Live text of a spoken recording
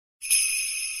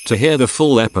To hear the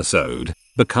full episode,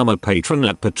 become a patron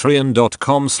at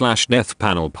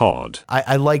patreon.com/deathpanelpod.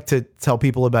 I like to tell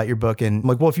people about your book, and I'm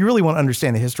like, well, if you really want to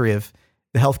understand the history of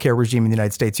the healthcare regime in the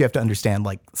United States, you have to understand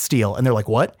like steel. And they're like,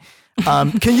 what?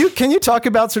 Can you talk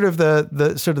about sort of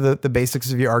the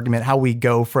basics of your argument, how we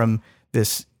go from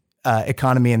this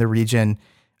economy in the region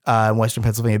in Western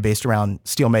Pennsylvania based around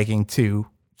steelmaking to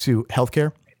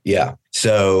healthcare? Yeah.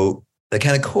 So the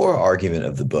kind of core argument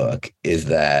of the book is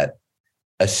that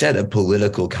a set of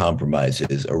political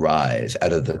compromises arise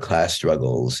out of the class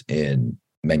struggles in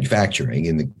manufacturing,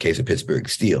 in the case of Pittsburgh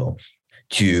Steel,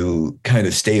 to kind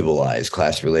of stabilize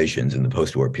class relations in the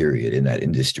post-war period in that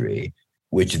industry,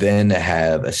 which then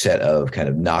have a set of kind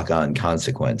of knock-on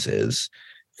consequences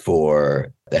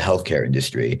for the healthcare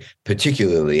industry,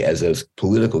 particularly as those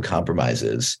political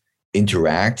compromises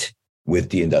interact with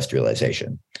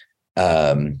deindustrialization.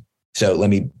 So let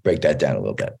me break that down a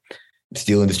little bit. The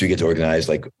steel industry gets organized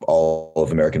like all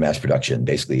of American mass production,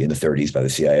 basically in the 30s by the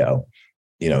CIO,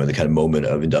 in the kind of moment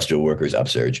of industrial workers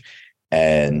upsurge.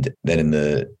 And then in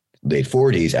the late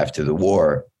 40s, after the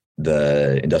war,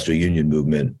 the industrial union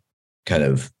movement kind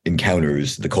of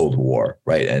encounters the Cold War,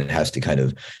 right? And it has to kind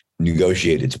of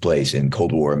negotiate its place in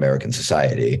Cold War American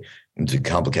society. It's a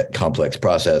complex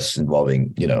process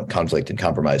involving, conflict and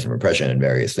compromise and repression and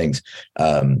various things.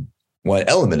 One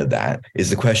element of that is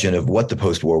the question of what the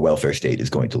post-war welfare state is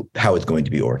how it's going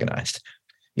to be organized.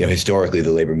 Historically,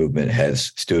 the labor movement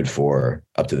has stood for,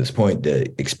 up to this point,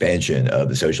 the expansion of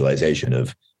the socialization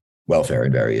of welfare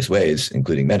in various ways,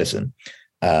 including medicine.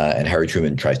 And Harry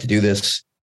Truman tries to do this,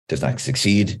 does not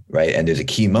succeed, right? And there's a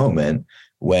key moment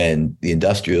when the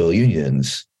industrial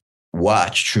unions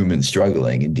watch Truman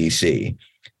struggling in DC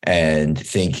and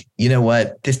think, you know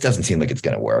what, this doesn't seem like it's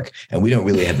going to work. And we don't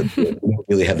really have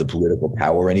the political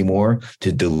power anymore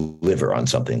to deliver on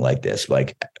something like this,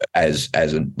 like as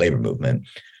a labor movement.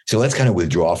 So let's kind of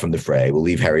withdraw from the fray. We'll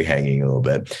leave Harry hanging a little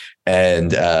bit.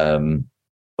 And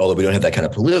although we don't have that kind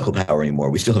of political power anymore,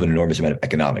 we still have an enormous amount of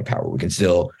economic power. We can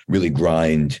still really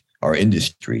grind our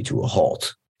industry to a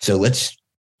halt. So let's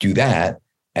do that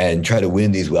and try to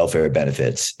win these welfare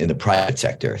benefits in the private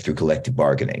sector through collective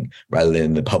bargaining rather than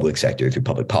in the public sector through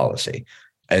public policy.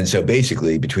 And so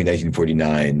basically between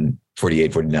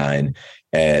 48, 49,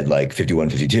 and like 51,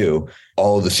 52,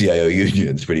 all the CIO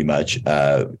unions pretty much,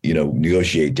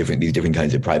 negotiate these different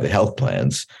kinds of private health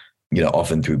plans,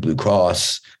 often through Blue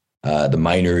Cross. The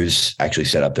miners actually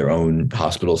set up their own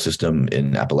hospital system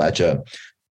in Appalachia.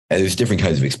 And there's different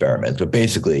kinds of experiments, but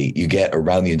basically you get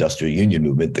around the industrial union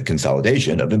movement, the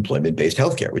consolidation of employment-based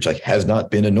healthcare, which has not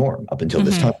been a norm up until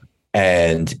this time.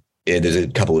 And there's a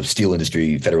couple of steel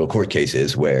industry federal court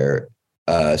cases where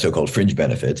so-called fringe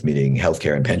benefits, meaning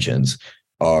healthcare and pensions,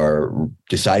 are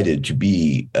decided to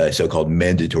be a so-called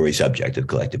mandatory subject of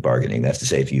collective bargaining. That's to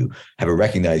say, if you have a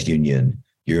recognized union,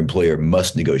 your employer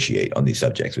must negotiate on these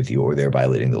subjects with you or they're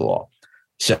violating the law.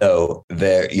 So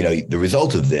the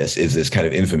result of this is this kind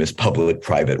of infamous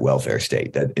public-private welfare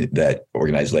state that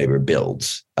organized labor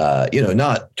builds,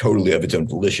 not totally of its own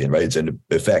volition, right? It's an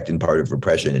effect and part of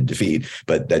repression and defeat,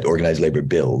 but that organized labor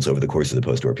builds over the course of the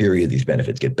post-war period. These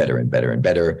benefits get better and better and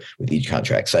better with each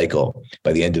contract cycle.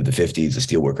 By the end of the 50s, the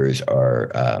steelworkers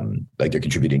are they're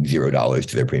contributing $0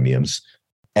 to their premiums.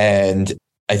 And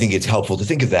I think it's helpful to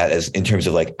think of that as in terms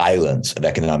of like islands of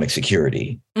economic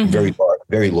security,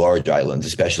 very large islands,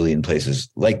 especially in places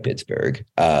like Pittsburgh,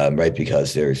 right?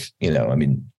 Because there's, in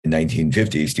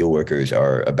 1950, steelworkers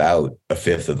are about a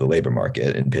fifth of the labor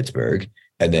market in Pittsburgh.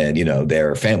 And then,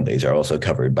 their families are also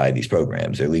covered by these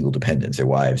programs, their legal dependents, their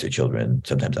wives, their children,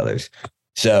 sometimes others.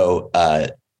 So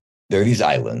there are these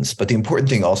islands. But the important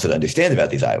thing also to understand about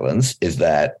these islands is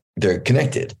that they're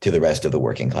connected to the rest of the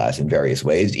working class in various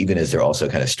ways, even as they're also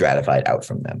kind of stratified out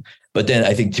from them. But then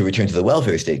I think to return to the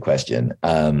welfare state question,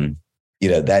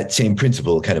 that same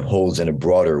principle kind of holds in a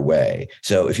broader way.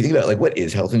 So if you think about like, what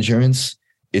is health insurance?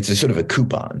 It's a sort of a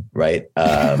coupon, right?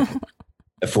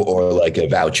 Or like a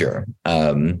voucher.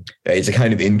 It's a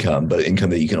kind of income, but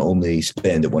income that you can only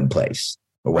spend at one place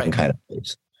or one kind of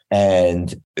place.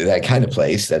 And that kind of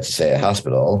place, that's to say a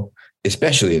hospital,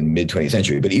 especially in the mid-20th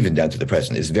century, but even down to the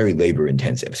present, is very labor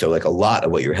intensive. So like a lot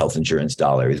of what your health insurance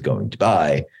dollar is going to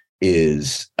buy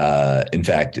is, in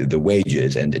fact, the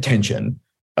wages and attention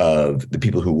of the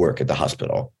people who work at the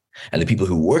hospital. And the people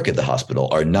who work at the hospital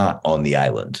are not on the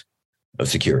island of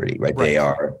security, right? They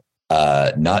are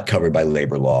not covered by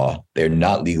labor law. They're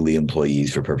not legally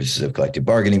employees for purposes of collective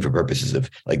bargaining, for purposes of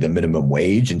like the minimum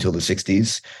wage until the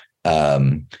 60s.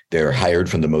 They're hired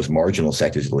from the most marginal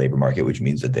sectors of the labor market, which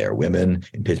means that they're women.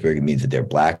 In Pittsburgh, it means that they're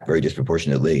Black very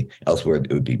disproportionately. Elsewhere,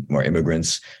 it would be more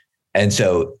immigrants. And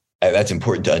so that's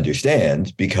important to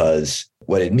understand, because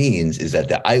what it means is that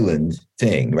the island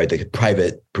thing, right, the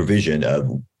private provision of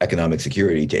economic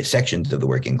security to sections of the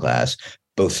working class,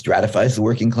 both stratifies the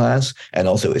working class and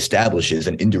also establishes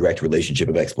an indirect relationship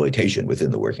of exploitation within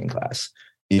the working class.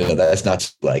 That's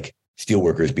not like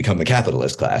steelworkers become the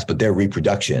capitalist class, but their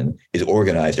reproduction is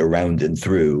organized around and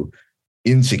through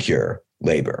insecure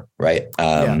labor, right?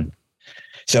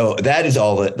 So that is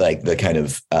all like the kind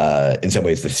of, in some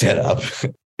ways, the setup.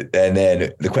 And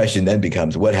then the question then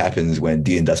becomes, what happens when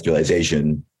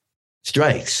deindustrialization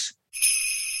strikes?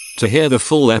 To hear the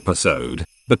full episode,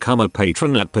 become a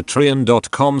patron at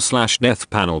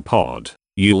patreon.com/deathpanelpod.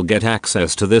 You'll get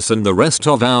access to this and the rest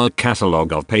of our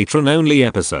catalog of patron-only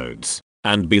episodes,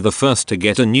 and be the first to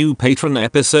get a new patron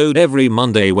episode every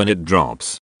Monday when it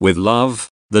drops. With love,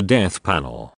 The Death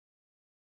Panel.